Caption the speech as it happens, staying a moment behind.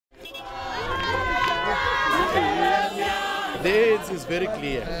The ANC is very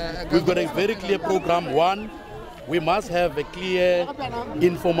clear. We've got a very clear program. One, we must have a clear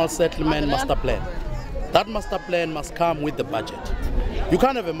informal settlement master plan. That master plan must come with the budget. You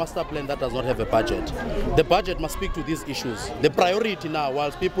can't have a master plan that does not have a budget. The budget must speak to these issues. The priority now,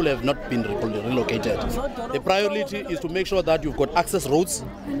 whilst people have not been relocated, the priority is to make sure that you've got access roads,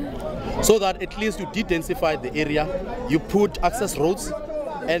 so that at least you de-densify the area, you put access roads,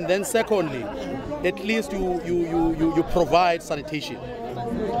 and then secondly, at least you provide sanitation,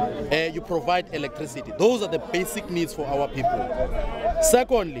 you provide electricity. Those are the basic needs for our people.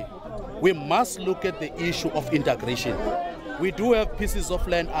 Secondly, we must look at the issue of integration. We do have pieces of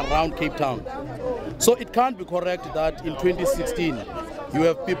land around Cape Town. So it can't be correct that in 2016, you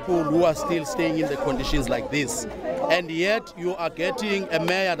have people who are still staying in the conditions like this. And yet you are getting a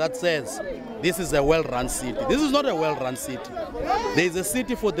mayor that says, this is a well-run city. This is not a well-run city. There is a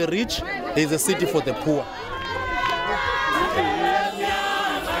city for the rich, there is a city for the poor.